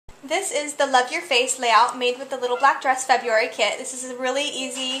This is the Love Your Face layout made with the Little Black Dress February Kit. This is a really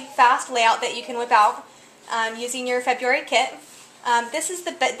easy, fast layout that you can whip out using your February Kit. This is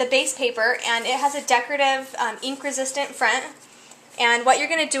the base paper, and it has a decorative ink-resistant front. And what you're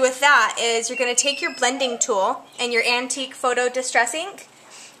going to do with that is you're going to take your blending tool and your antique photo distress ink,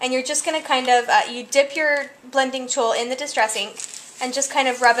 and you're just going to kind of, you dip your blending tool in the distress ink and just kind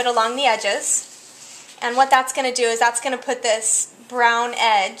of rub it along the edges. And what that's going to do is that's going to put this brown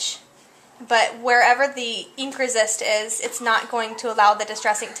edge, but wherever the ink resist is, it's not going to allow the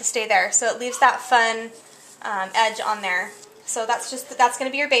distress ink to stay there. So it leaves that fun edge on there. So that's going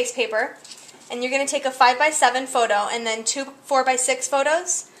to be your base paper. And you're going to take a 5x7 photo and then two 4x6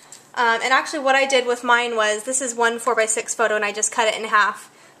 photos. And actually what I did with mine was, this is one 4x6 photo and I just cut it in half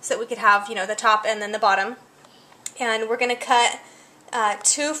so that we could have, you know, the top and then the bottom. And we're going to cut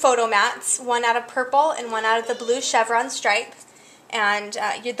two photo mats, one out of purple and one out of the blue chevron stripe. And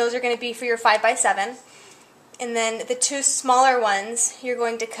those are going to be for your 5x7. And then the two smaller ones you're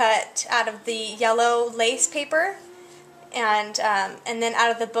going to cut out of the yellow lace paper and then out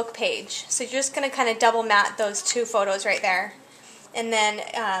of the book page. So you're just going to kind of double mat those two photos right there. And then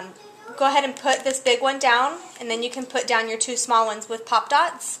go ahead and put this big one down, and then you can put down your two small ones with pop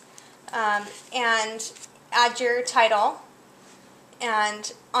dots and add your title.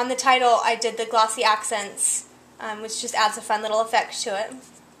 And on the title I did the glossy accents, which just adds a fun little effect to it.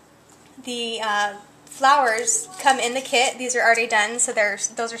 The flowers come in the kit. These are already done, so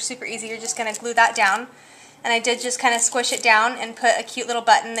those are super easy. You're just going to glue that down. And I did just kind of squish it down and put a cute little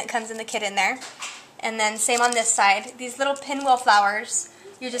button that comes in the kit in there. And then same on this side. These little pinwheel flowers,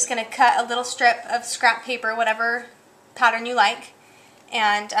 you're just going to cut a little strip of scrap paper, whatever pattern you like,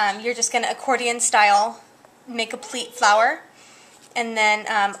 and you're just going to accordion style make a pleat flower. And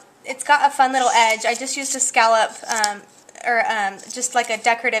then it's got a fun little edge. I just used a scallop just like a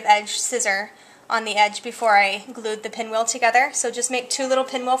decorative edge scissor on the edge before I glued the pinwheel together. So just make two little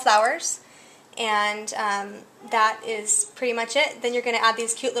pinwheel flowers, and that is pretty much it. Then you're going to add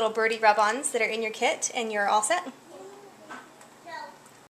these cute little birdie rub-ons that are in your kit, and you're all set.